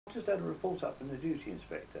Just had a report up from the duty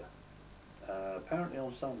inspector. Apparently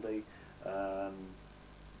on Sunday,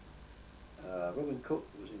 Robin Cook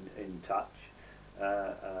was in touch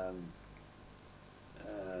from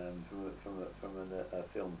a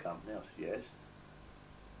film company. I said, yes.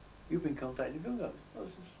 You've been contacting the film company. I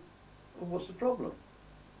said, well, what's the problem?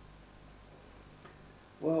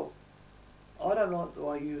 Well, I don't like the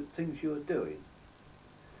way things you're doing.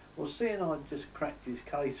 Well, seeing I'd just cracked his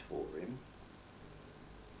case for him,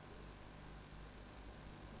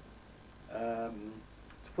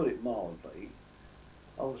 to put it mildly,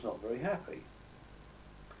 I was not very happy.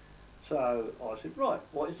 So I said, right,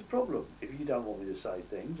 what is the problem? If you don't want me to say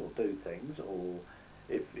things or do things, or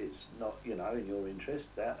if it's not, you know, in your interest,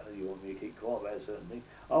 that you want me to keep quiet about a certain thing,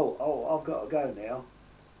 oh, I've got to go now.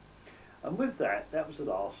 And with that, that was the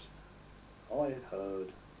last I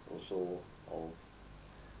heard or saw of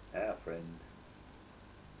our friend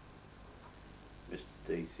Mr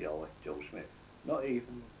DCI Joel Smith. Not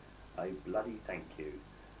even a bloody thank you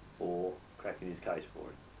for cracking his case for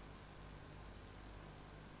him.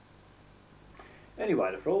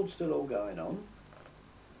 Anyway, the fraud's still all going on,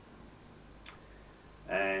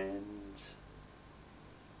 and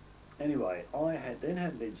anyway, I then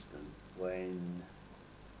had an incident when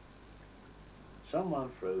someone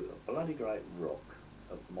threw a bloody great rock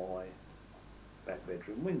at my back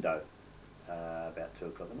bedroom window about 2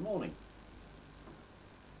 o'clock in the morning.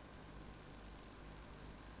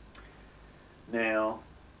 Now,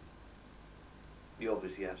 you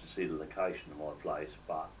obviously have to see the location of my place,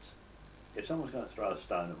 but if someone's going to throw a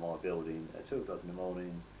stone at my building at 2 o'clock in the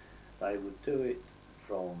morning, they would do it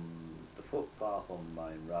from the footpath on the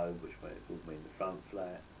main road, which would mean the front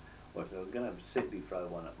flat, or if they were going to simply throw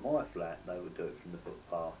one at my flat, they would do it from the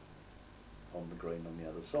footpath on the green on the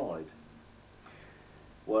other side.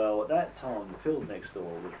 Well, at that time, the field next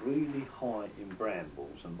door was really high in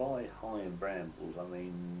brambles, and by high in brambles, I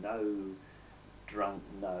mean no drunk,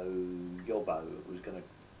 no yobbo was going to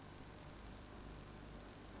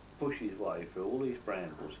push his way through all these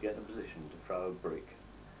brambles to get in a position to throw a brick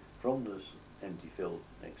from this empty field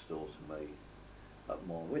next door to me up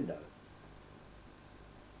my window.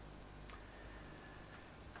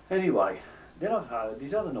 Anyway, then I've heard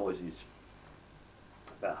these other noises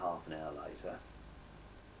about half an hour later,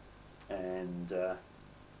 and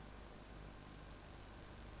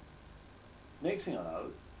next thing I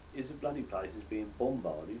know is the bloody place is being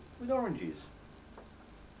bombarded with oranges.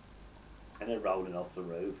 And they're rolling off the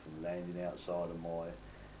roof and landing outside of my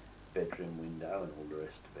bedroom window and all the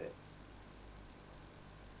rest of it.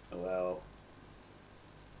 Well,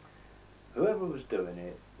 whoever was doing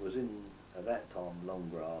it was in, at that time, long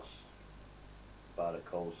grass, but of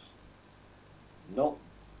course, not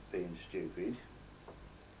being stupid,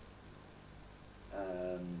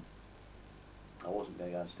 I wasn't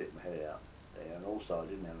going to go and stick my head out there, and also I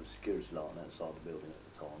didn't have a security light on outside the building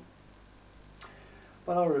at the time.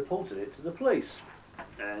 But I reported it to the police,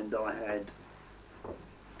 and I had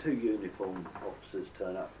 2 uniformed officers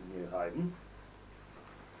turn up from New Haven,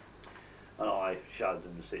 and I showed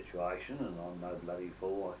them the situation, and I'm no bloody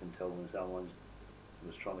fool. I can tell when someone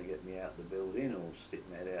was trying to get me out of the building or stick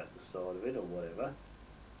my head out the side of it or whatever.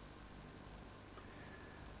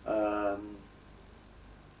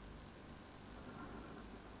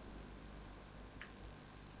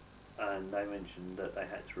 And they mentioned that they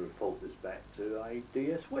had to report this back to a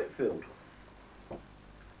DS Whitfield. And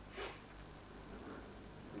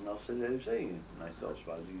I said, who's he? And they said, I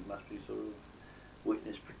suppose he must be sort of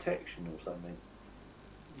witness protection or something.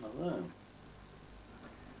 I don't know.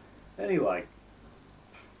 Anyway,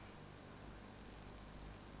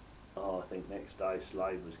 I think next day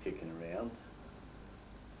Slade was kicking around,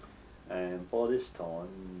 and by this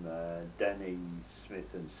time Danny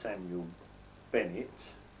Smith and Samuel Bennett,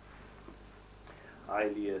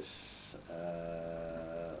 alias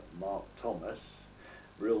Mark Thomas,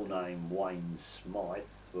 real name Wayne Smythe,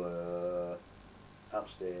 were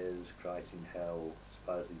upstairs creating hell,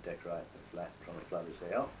 supposedly decorating the flat, trying to flood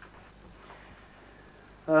us out.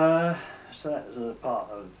 So that was a part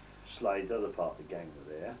of Slade's, the other part of the gang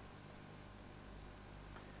were there.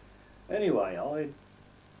 Anyway, I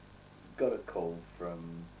got a call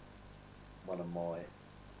from one of my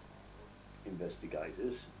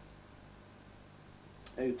investigators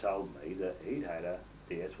who told me that he'd had a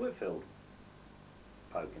DS Whitfield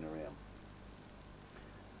poking around.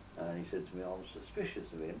 And he said to me, I was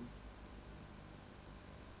suspicious of him.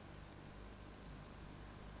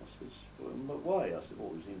 I said, well, but why? I said,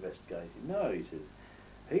 what was he investigating? No, he says,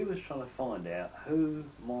 he was trying to find out who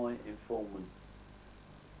my informant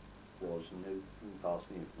was and who passed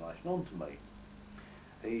the information on to me.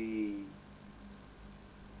 He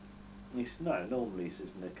He said, no, normally, he says,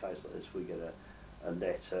 in a case like this we get a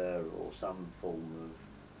letter or some form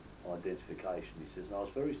of identification. He says, and I was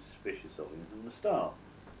very suspicious of him from the start.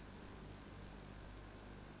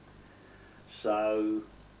 So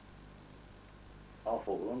I thought,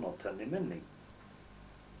 well, I'm not telling him anything.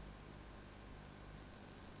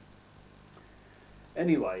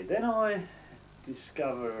 Anyway, then I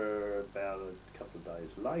discover about a couple of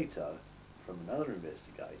days later from another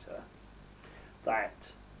investigator that,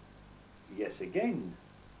 yes again,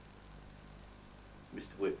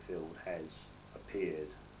 Mr Whitfield has appeared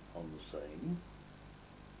on the scene,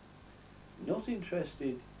 not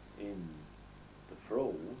interested in the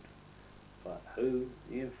fraud, but who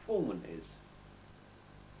the informant is.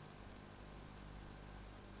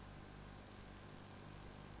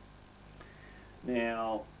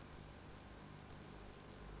 Now,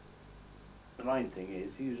 the main thing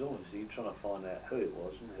is he was obviously trying to find out who it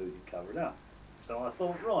was and who could cover it up. So I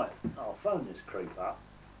thought, right, I'll phone this creep up,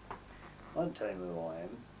 won't tell him who I am,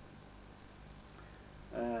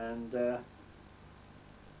 and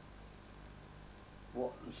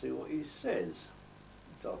see what he says.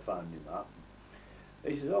 So I phoned him up.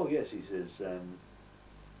 He says, oh yes, he says,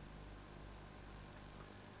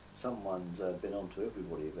 someone's been on to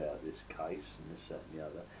everybody about this case and this, that and the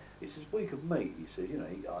other. He says, we could meet. He says, you know,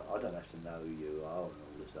 I don't have to know who you are and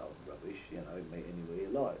all this old rubbish, you know, meet anywhere you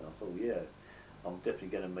like. And I thought, yeah, I'm definitely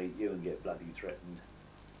going to meet you and get bloody threatened.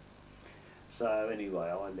 So anyway,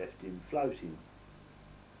 I left him floating.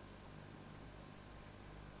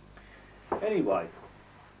 Anyway,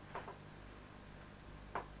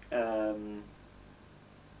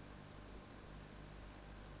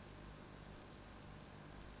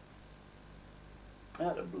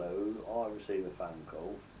 out of the blue, I received a phone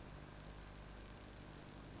call,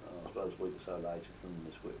 I suppose a week or so later, from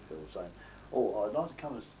Miss Whitfield saying, oh, I'd like to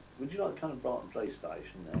come, would you like to come to Brighton Police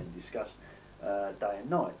Station and discuss day and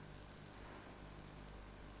night?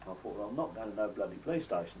 I thought, well, I'm not going to no bloody police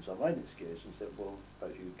station, so I made an excuse and said, well,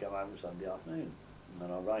 perhaps you could come over Sunday afternoon. And then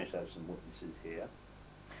I arranged to have some witnesses here.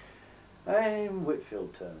 And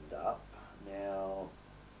Whitfield turned up. Now,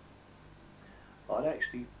 I'd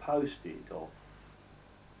actually posted off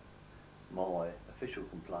my official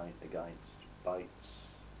complaint against Bates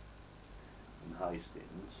and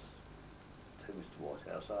Hastings to Mr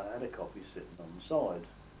Whitehouse. I had a copy sitting on the side.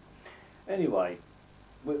 Anyway,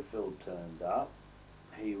 Whitfield turned up.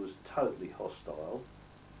 He was totally hostile.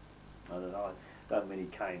 I don't mean he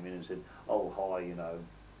came in and said, oh hi, you know,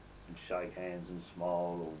 and shake hands and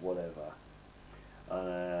smile or whatever.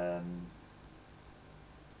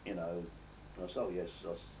 You know, I said, oh yes,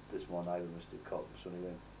 this is my neighbour Mr Cox, and he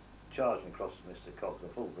went charging across to Mr Cox. I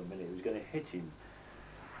thought for a minute he was going to hit him.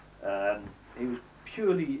 He was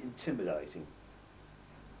purely intimidating.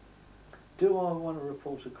 Do I want to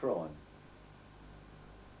report a crime?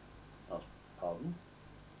 I said, pardon?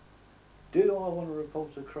 Do I want to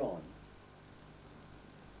report a crime?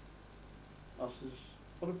 I says,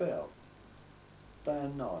 what about? Day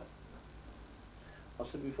and night. I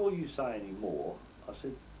said, before you say any more, I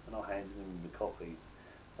said, and I handed him the copy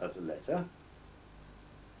of the letter.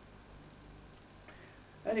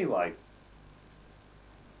 Anyway,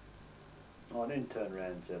 I then turned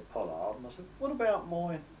around to Pollard and I said, what about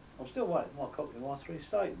I'm still waiting for my copy of my 3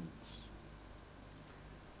 statements.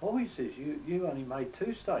 Oh, he says, you only made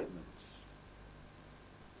 2 statements.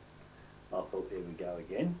 I thought, here we go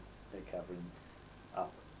again, they're covering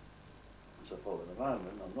up. So I thought, at the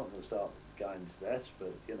moment, I'm not going to start going to that,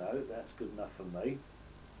 but, you know, that's good enough for me.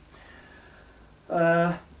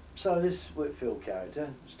 So this Whitfield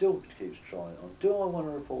character still keeps trying on. Do I want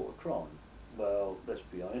to report a crime? Well, let's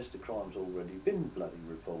be honest, the crime's already been bloody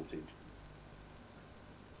reported.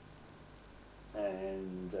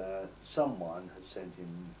 And someone has sent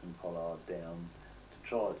him and Pollard down to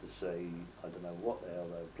try to see, I don't know what the hell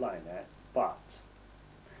they were playing at, but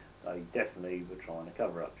they definitely were trying to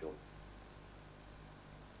cover up job.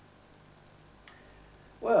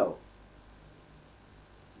 Well,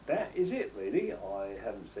 that is it really. I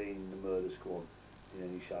haven't seen the murder squad in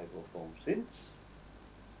any shape or form since.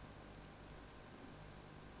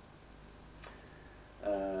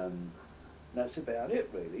 That's about it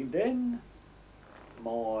really. Then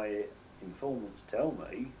my informants tell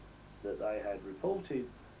me that they had reported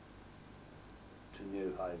to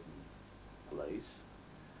New Haven Police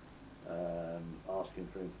asking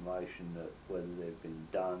for information that whether they'd been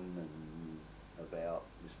done and about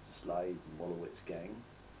Mr Slade and Wallowit's gang.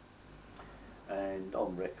 And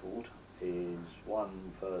on record is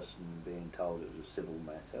one person being told it was a civil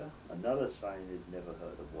matter, another saying they'd never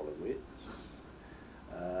heard of Wallowit's,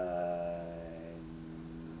 and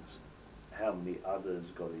How many others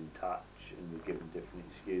got in touch and were given different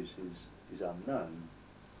excuses is unknown,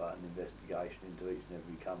 but an investigation into each and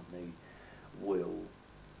every company will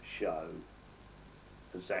show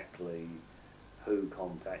exactly who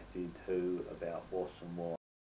contacted who about what and why.